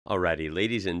Alrighty,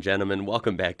 ladies and gentlemen,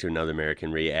 welcome back to another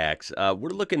American Reacts. We're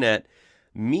looking at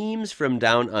memes from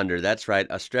down under. That's right,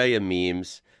 Australia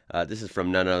memes. This is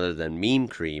from none other than Meme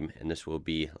Cream, and this will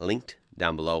be linked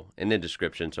down below in the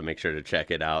description, so make sure to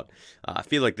check it out. I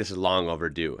feel like this is long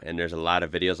overdue, and there's a lot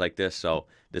of videos like this, so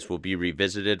this will be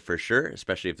revisited for sure,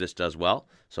 especially if this does well.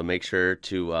 So make sure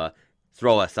to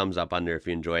throw a thumbs up under if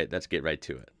you enjoy it. Let's get right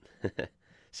to it.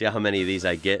 See how many of these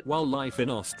I get? Wildlife in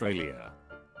Australia.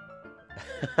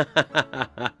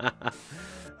 That's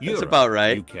Europe, about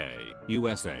right. UK,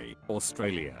 USA,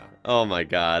 Australia. Oh my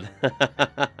god.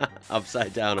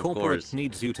 Upside down, of Corporate course.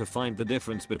 needs you to find the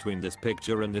difference between this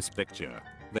picture and this picture.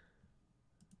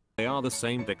 They are the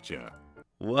same picture.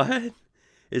 What?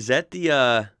 Is that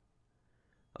the,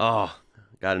 Oh,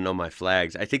 gotta know my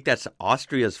flags. I think that's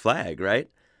Austria's flag, right?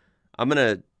 I'm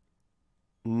gonna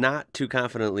not too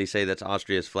confidently say that's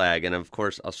Austria's flag, and of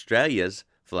course Australia's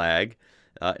flag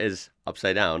is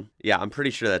upside down. Yeah, I'm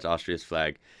pretty sure that's Austria's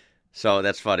flag. So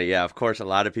that's funny. Yeah, of course, a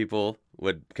lot of people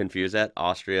would confuse that.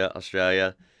 Austria,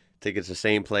 Australia. Think it's the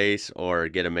same place or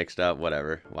get them mixed up,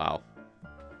 whatever. Wow.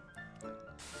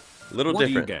 A little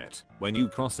different. What do you get when you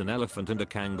cross an elephant and a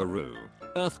kangaroo?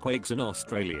 Earthquakes in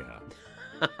Australia.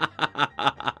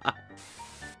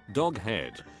 Dog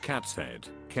head, cat's head,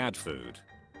 cat food.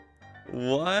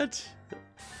 What?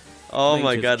 Oh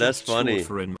my god, that's funny.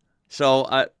 For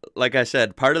So, like I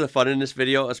said, part of the fun in this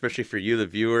video, especially for you, the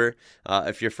viewer,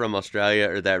 if you're from Australia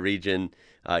or that region,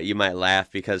 you might laugh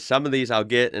because some of these I'll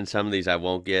get and some of these I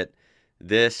won't get.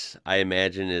 This, I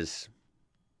imagine, is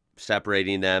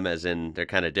separating them as in they're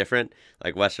kind of different.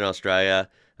 Like Western Australia,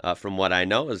 from what I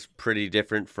know, is pretty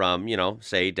different from, you know,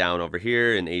 say down over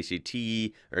here in ACT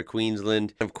or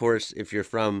Queensland. Of course, if you're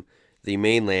from the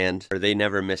mainland, they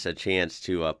never miss a chance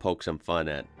to poke some fun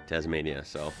at Tasmania,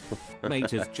 so.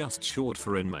 Mate is just short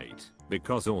for inmate,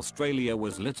 because Australia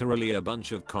was literally a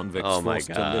bunch of convicts forced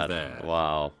to live there.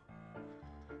 Wow.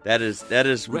 That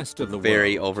is Rest of the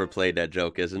very world. overplayed, that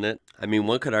joke, isn't it? I mean,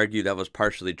 one could argue that was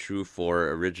partially true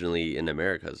for originally in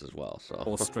Americas as well, so.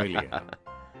 Australia.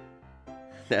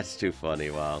 That's too funny,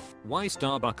 wow. Why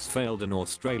Starbucks failed in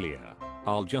Australia?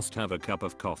 I'll just have a cup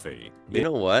of coffee. You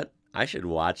know what? I should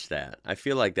watch that. I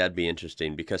feel like that'd be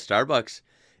interesting because Starbucks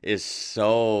is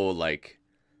so, like,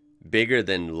 bigger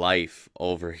than life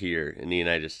over here in the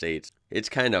United States. It's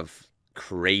kind of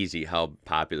crazy how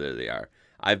popular they are.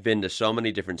 I've been to so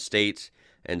many different states,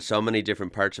 and so many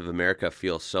different parts of America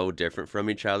feel so different from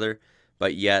each other,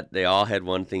 but yet they all had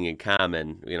one thing in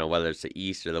common, you know, whether it's the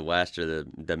East or the West or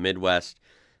the Midwest.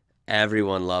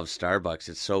 Everyone loves Starbucks.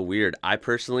 It's so weird. I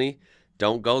personally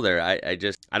don't go there. I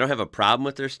don't have a problem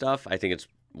with their stuff. I think it's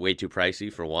way too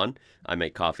pricey for one. I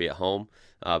make coffee at home.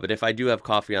 But if I do have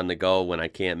coffee on the go when I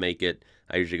can't make it,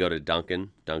 I usually go to Dunkin'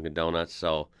 Donuts.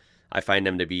 So I find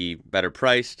them to be better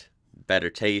priced, better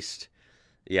taste.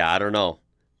 Yeah, I don't know.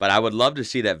 But I would love to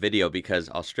see that video because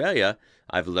Australia,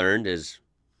 I've learned, is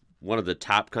one of the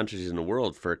top countries in the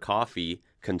world for coffee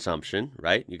consumption,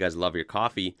 right? You guys love your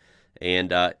coffee. And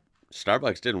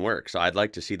Starbucks didn't work, so I'd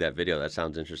like to see that video. That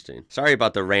sounds interesting. Sorry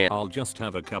about the rant. I'll just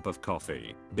have a cup of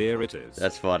coffee. Beer it is.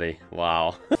 That's funny.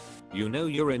 Wow. You know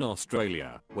you're in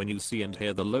Australia when you see and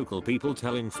hear the local people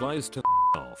telling flies to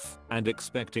off and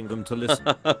expecting them to listen.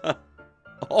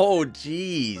 Oh,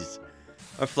 jeez.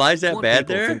 Are flies that What bad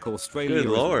people there? think Australia Good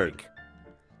is lord. like.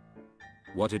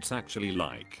 What it's actually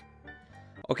like.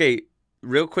 Okay,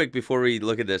 real quick before we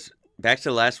look at this, back to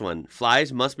the last one.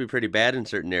 Flies must be pretty bad in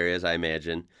certain areas, I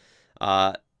imagine.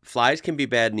 Flies can be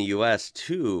bad in the U.S.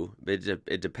 too.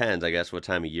 It depends, I guess, what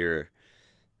time of year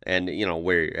and, you know,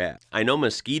 where you're at. I know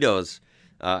mosquitoes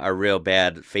are real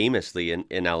bad famously in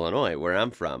Illinois, where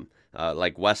I'm from.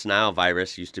 Like West Nile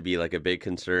virus used to be like a big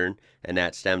concern, and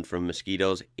that stemmed from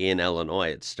mosquitoes in Illinois.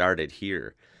 It started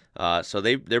here. So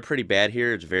they're pretty bad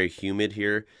here. It's very humid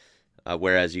here.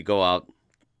 Whereas you go out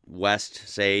west,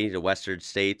 say, the western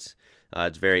states,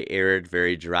 it's very arid,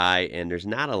 very dry, and there's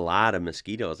not a lot of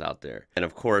mosquitoes out there. And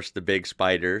of course, the big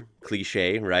spider,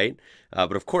 cliche, right?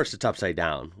 But of course, it's upside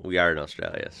down. We are in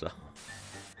Australia, so.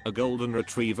 A golden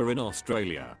retriever in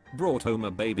Australia brought home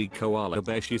a baby koala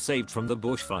bear she saved from the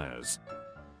bushfires.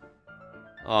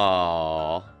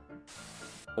 Aww.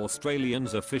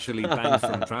 Australians officially banned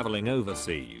from traveling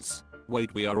overseas.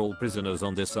 Wait, we are all prisoners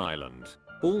on this island.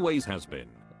 Always has been.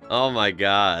 Oh my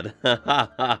god.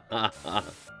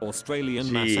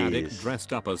 Australian mass addict Jeez.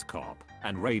 dressed up as cop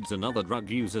and raids another drug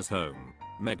user's home.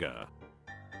 Mega.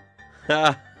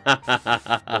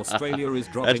 Australia is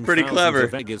dropping That's pretty thousands clever.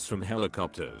 of eggs from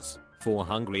helicopters for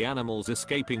hungry animals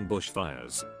escaping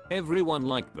bushfires. Everyone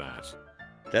liked that.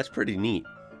 That's pretty neat.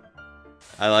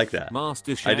 I like that. I do.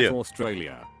 MasterChef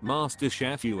Australia,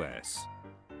 MasterChef US.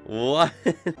 What?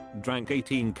 Drank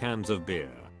 18 cans of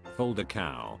beer, foaled a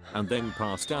cow, and then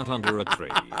passed out under a tree.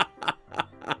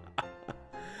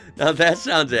 Now that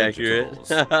sounds accurate.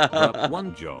 But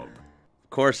one job. Of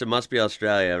course, it must be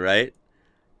Australia, right?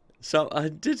 So,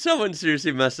 did someone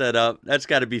seriously mess that up? That's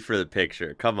got to be for the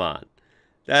picture. Come on.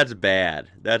 That's bad.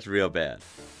 That's real bad.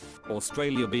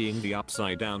 Australia being the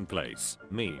upside down place.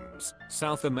 Memes.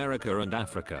 South America and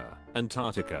Africa.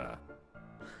 Antarctica.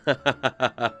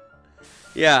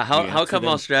 Yeah, how come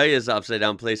Australia is the upside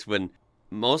down place when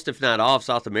most, if not all, of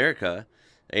South America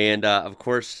and of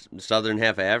course southern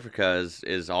half of Africa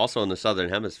is also in the southern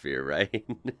hemisphere, right?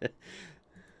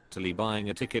 Buying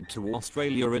a ticket to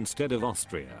Australia instead of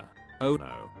Austria. Oh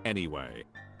no. Anyway.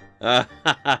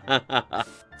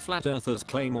 Flat earthers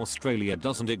claim Australia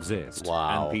doesn't exist.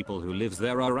 Wow. And people who live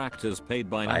there are actors paid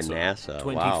by NASA.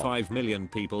 25 million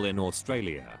people in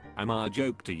Australia. Am I a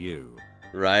joke to you?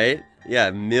 Right?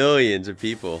 Yeah, millions of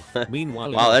people.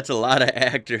 Meanwhile, wow, that's a lot of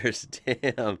actors.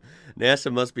 Damn.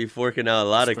 NASA must be forking out a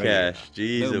lot of cash.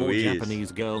 Jeez no Louise. more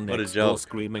Japanese girl next door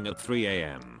screaming at 3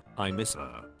 a.m. I miss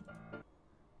her.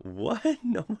 What?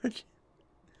 No more.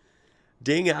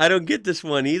 Dang it, I don't get this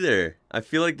one either. I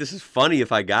feel like this is funny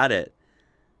if I got it.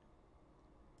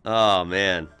 Oh,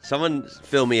 man. Someone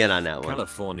fill me in on that one.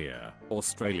 California,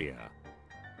 Australia.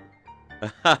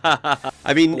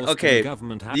 I mean, okay,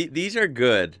 these are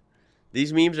good.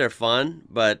 These memes are fun,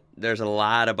 but there's a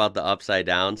lot about the upside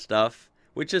down stuff,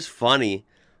 which is funny.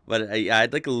 But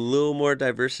I'd like a little more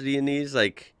diversity in these.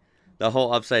 Like, the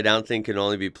whole upside down thing can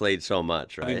only be played so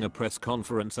much, right? Having a press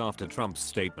conference after Trump's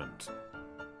statement.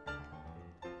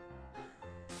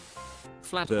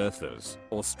 Flat earthers.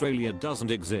 Australia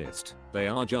doesn't exist. They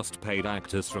are just paid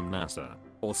actors from NASA.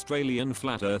 Australian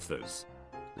flat earthers.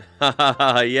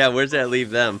 Yeah, where's that leave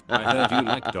them? I heard you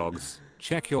like dogs.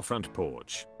 Check your front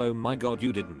porch. Oh my god,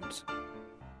 you didn't.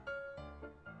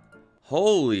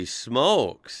 Holy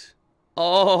smokes.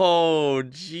 Oh,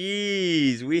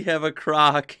 jeez. We have a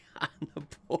croc on the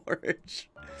porch.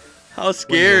 How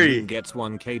scary. When gets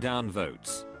 1k down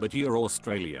votes, but you're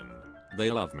Australian.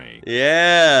 They love me.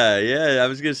 Yeah. I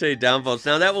was going to say down votes.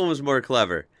 Now, that one was more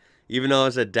clever. Even though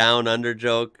it's a down under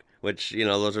joke, which, you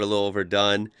know, those are a little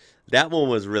overdone. That one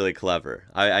was really clever.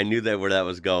 I knew that where that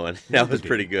was going. That was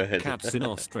pretty good. Cats in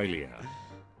Australia.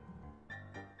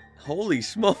 Holy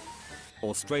smoke.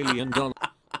 Australian dollar.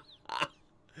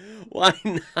 Why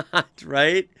not,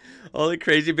 right? All the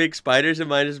crazy big spiders, it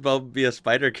might as well be a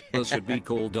spider cat. Should be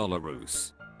called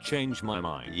Dollaroos. Change my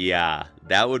mind. Yeah,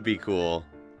 that would be cool.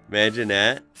 Imagine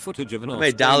that. Footage of an How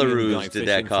many Australian guy did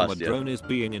that cost from a drone is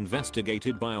being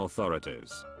investigated by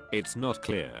authorities. It's not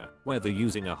clear whether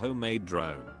using a homemade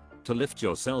drone to lift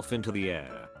yourself into the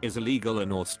air is illegal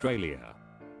in Australia.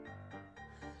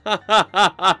 The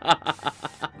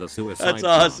suicide That's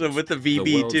awesome plant. with the The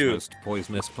VB world's too. most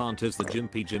poisonous plant is the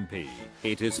Jimpy.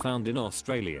 It is found in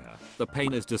Australia. The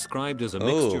pain is described as a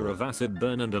mixture of acid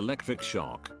burn and electric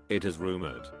shock. It is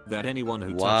rumored that anyone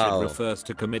who touches it refers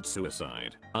to commit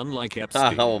suicide. Unlike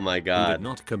Epstein, Oh my who god. did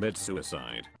not commit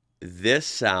suicide. This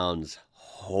sounds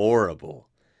horrible.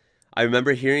 I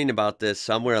remember hearing about this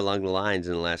somewhere along the lines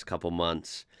in the last couple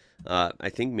months. I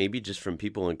think maybe just from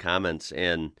people in comments,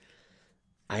 and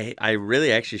I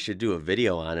really actually should do a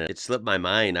video on it. It slipped my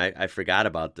mind. I forgot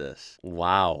about this.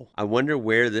 Wow. I wonder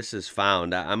where this is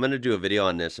found. I'm going to do a video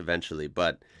on this eventually,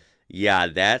 but yeah,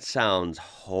 that sounds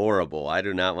horrible. I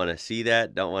do not want to see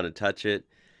that. Don't want to touch it.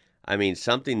 I mean,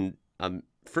 something,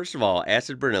 first of all,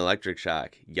 acid burn electric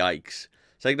shock. Yikes.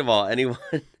 Second of all, anyone,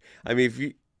 I mean,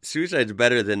 if suicide's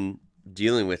better than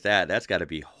dealing with that. That's got to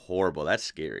be horrible. That's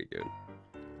scary, dude.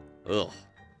 Ugh.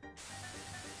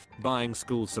 Buying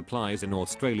school supplies in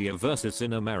Australia versus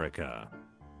in America.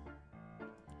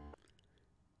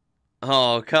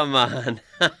 Oh, come on.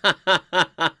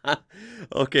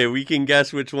 Okay, we can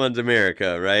guess which one's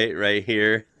America, right? Right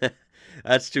here.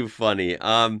 That's too funny.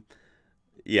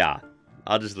 Yeah,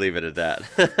 I'll just leave it at that.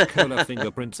 Koala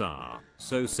fingerprints are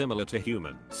so similar to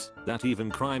humans that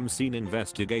even crime scene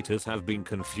investigators have been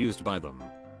confused by them.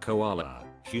 Koala,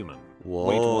 human. Whoa.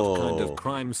 Wait, what kind of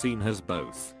crime scene has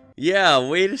both? Yeah,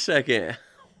 wait a second.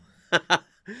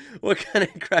 What kind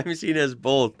of crime scene has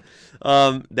both?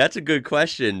 That's a good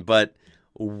question, but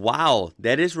wow,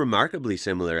 that is remarkably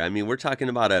similar. I mean, we're talking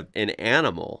about an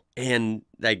animal, and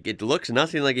like it looks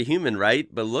nothing like a human, right?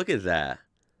 But look at that.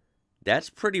 That's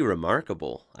pretty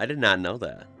remarkable. I did not know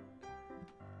that.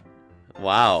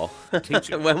 Wow.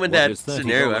 Teacher, when would that $30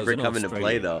 scenario ever in come into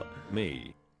play, Australia? though?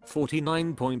 Me.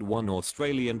 49.1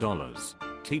 Australian dollars.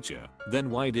 Teacher, then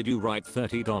why did you write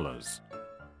 $30?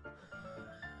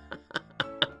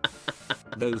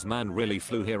 Those man really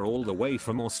flew here all the way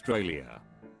from Australia.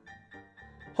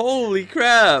 Holy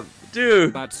crap,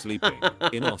 dude. Bad sleeping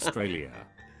in Australia.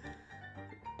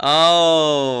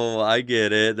 Oh, I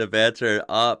get it. The bats are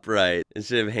upright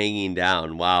instead of hanging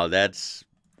down. Wow, that's...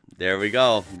 There we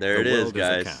go. There it is, guys. The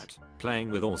world is a cat playing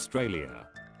with Australia.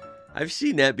 I've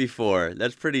seen that before.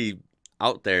 That's pretty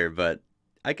out there, but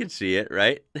I can see it,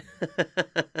 right?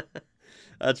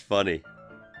 That's funny.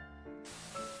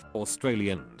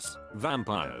 Australians,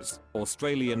 vampires,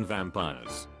 Australian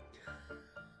vampires.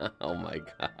 Oh my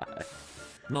god.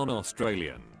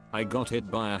 Non-Australian, I got hit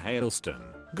by a hailstone.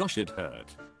 Gosh, it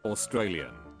hurt.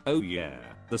 Australian, oh yeah,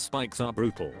 the spikes are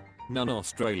brutal.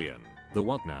 Non-Australian, the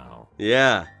what now?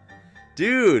 Yeah.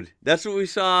 Dude, that's what we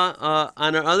saw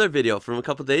on our other video from a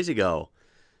couple days ago.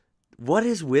 What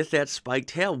is with that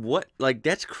spiked hail? What? Like,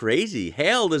 that's crazy.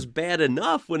 Hail is bad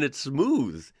enough when it's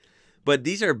smooth. But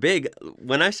these are big.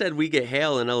 When I said we get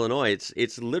hail in Illinois,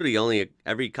 it's literally only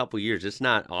every couple years. It's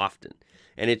not often.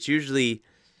 And it's usually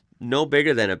no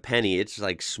bigger than a penny. It's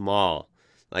like small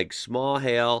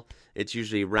hail. It's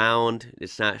usually round.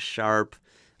 It's not sharp.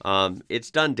 It's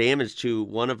done damage to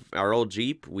one of our old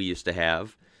Jeep we used to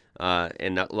have.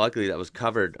 And luckily that was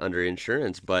covered under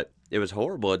insurance, but it was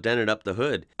horrible. It dented up the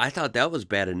hood. I thought that was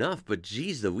bad enough, but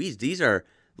geez Louise, these are,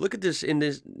 look at this in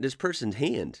this person's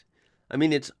hand. I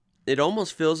mean, it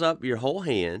almost fills up your whole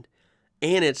hand,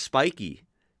 and it's spiky.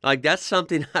 Like, that's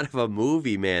something out of a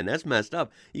movie, man. That's messed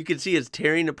up. You can see it's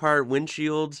tearing apart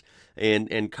windshields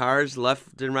and cars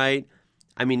left and right.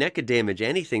 I mean, that could damage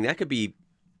anything. That could be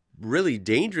really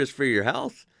dangerous for your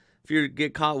health. If you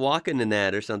get caught walking in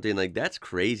that or something, like, that's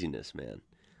craziness, man.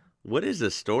 What is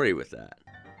the story with that?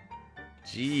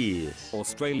 Jeez.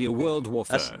 Australia World War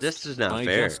First. This is not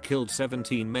fair. I just killed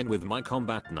 17 men with my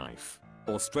combat knife.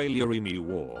 Australia Emu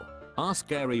War. Ask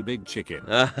Gary Big Chicken.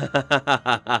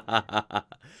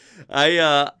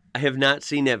 I have not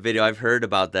seen that video. I've heard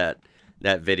about that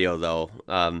video, though.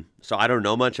 So I don't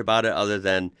know much about it other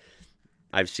than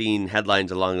I've seen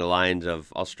headlines along the lines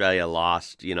of Australia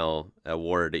lost, a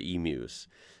war to emus.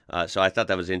 So I thought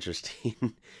that was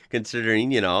interesting,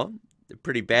 considering,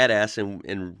 pretty badass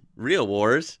in real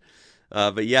wars.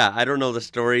 But yeah, I don't know the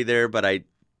story there, but I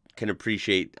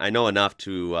know enough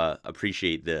to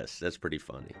appreciate this. That's pretty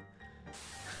funny.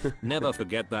 Never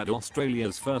forget that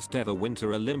Australia's first ever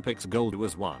Winter Olympics gold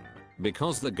was won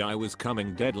because the guy was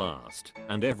coming dead last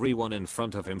and everyone in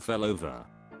front of him fell over.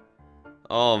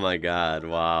 Oh my god,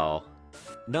 wow.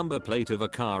 Number plate of a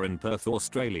car in Perth,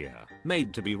 Australia,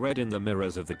 made to be read in the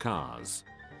mirrors of the cars.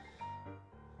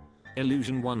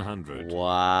 Illusion 100.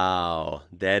 Wow,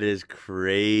 that is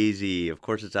crazy. Of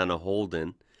course it's on a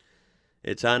Holden.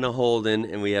 It's on a Holden,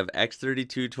 and we have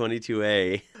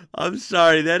X3222A. I'm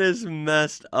sorry, that is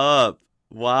messed up.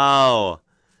 Wow.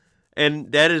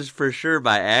 And that is for sure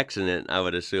by accident, I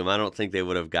would assume. I don't think they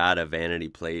would have got a vanity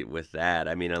plate with that.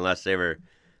 I mean, unless they were,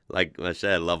 like I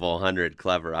said, level 100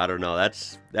 clever. I don't know.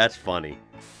 That's funny.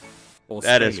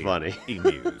 Australia, that is funny.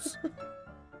 Emus.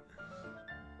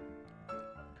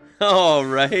 All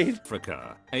right.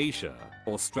 Africa, Asia,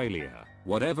 Australia,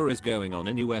 whatever is going on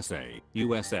in USA.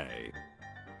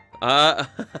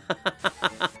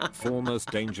 Four most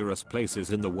dangerous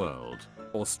places in the world.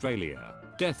 Australia,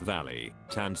 Death Valley,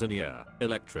 Tanzania,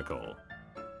 electrical.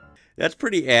 That's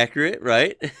pretty accurate,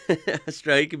 right?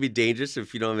 Australia can be dangerous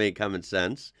if you don't have any common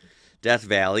sense. Death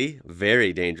Valley,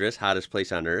 very dangerous, hottest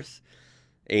place on earth,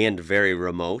 and very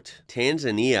remote.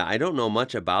 Tanzania, I don't know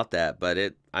much about that,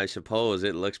 but I suppose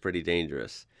it looks pretty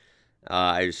dangerous.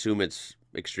 I assume it's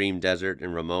extreme desert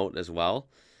and remote as well.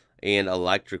 And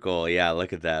electrical, yeah,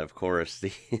 look at that, of course.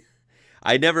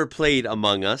 I never played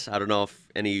Among Us. I don't know if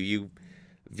any of you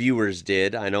viewers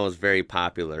did. I know it's very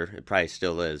popular. It probably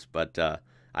still is, but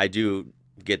I do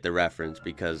get the reference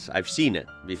because I've seen it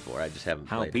before. I just haven't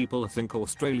played it. How people think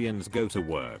Australians go to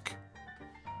work.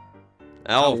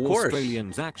 Oh, of course.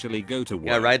 Australians actually go to work.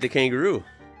 Yeah, ride the kangaroo.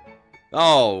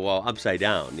 Oh, well, upside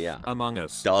down, yeah. Among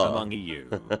Us, Duh. among EU,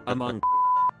 among...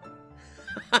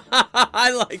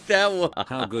 I like that one.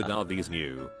 How good are these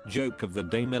new joke of the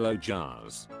day Milo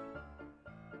jars?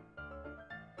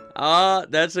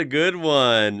 That's a good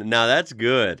one. Now that's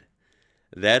good.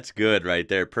 That's good right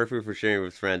there. Perfect for sharing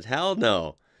with friends. Hell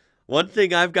no. One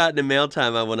thing I've gotten in mail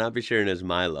time I will not be sharing is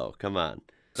Milo. Come on.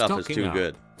 Stuff is too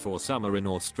good. For summer in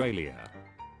Australia.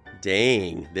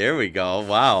 Dang. There we go.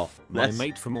 Wow. My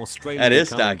mate from Australia. That is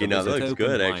stocking up. That looks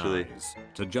good, actually.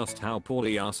 To just how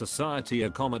poorly our society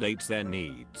accommodates their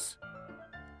needs.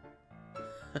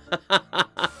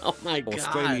 Oh my god.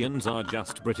 Australians are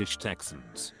just British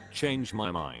Texans. Change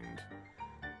my mind.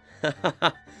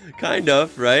 Kind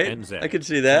of, right? NZ, I can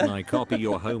see that. Can I copy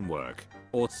your homework?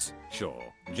 Or sure,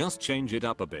 just change it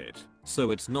up a bit,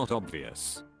 so it's not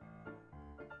obvious.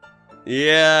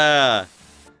 Yeah,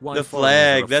 Why the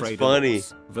flag, that's funny.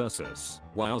 Versus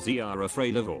why Aussie are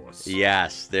afraid of horse.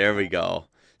 Yes, there we go.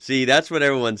 See, that's what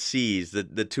everyone sees, the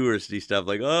touristy stuff,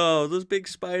 like, oh, those big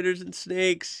spiders and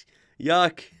snakes,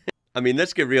 yuck. I mean,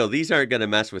 let's get real. These aren't going to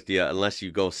mess with you unless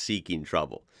you go seeking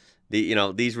trouble.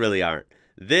 These really aren't.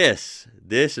 This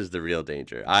is the real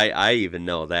danger. I even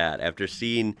know that. After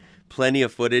seeing plenty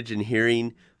of footage and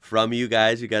hearing from you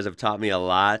guys have taught me a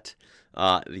lot.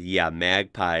 Yeah,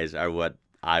 magpies are what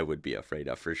I would be afraid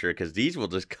of for sure, because these will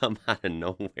just come out of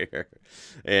nowhere.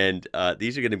 And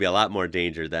these are going to be a lot more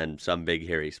danger than some big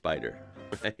hairy spider.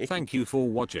 Right? Thank you for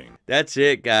watching. That's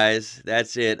it, guys.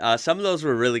 That's it. Some of those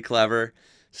were really clever.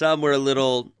 Some were a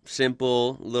little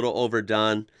simple, a little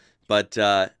overdone. But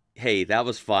hey, that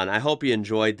was fun. I hope you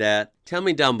enjoyed that. Tell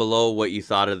me down below what you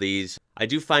thought of these. I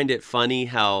do find it funny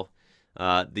how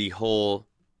the whole,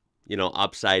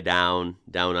 upside down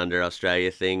under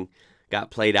Australia thing got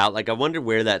played out. Like, I wonder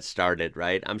where that started,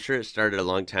 right? I'm sure it started a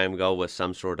long time ago with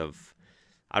some sort of,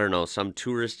 I don't know, some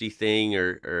touristy thing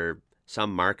or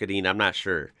some marketing. I'm not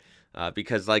sure.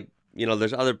 Because, like,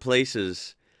 there's other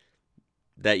places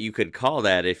that you could call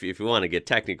that if you want to get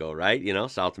technical, right?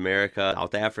 South America,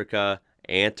 South Africa,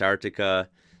 Antarctica,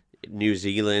 New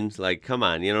Zealand. Like, come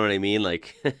on, you know what I mean?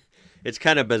 Like, it's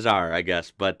kind of bizarre, I guess.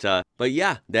 But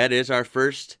yeah, that is our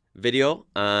first video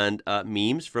on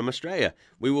memes from Australia.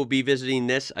 We will be visiting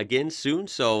this again soon,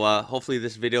 so hopefully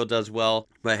this video does well.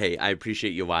 But hey, I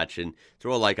appreciate you watching.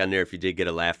 Throw a like on there if you did get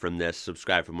a laugh from this.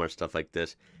 Subscribe for more stuff like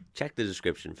this. Check the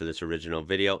description for this original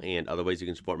video and other ways you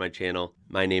can support my channel.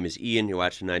 My name is Ian. You're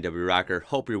watching IWrocker.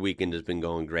 Hope your weekend has been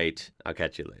going great. I'll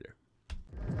catch you later.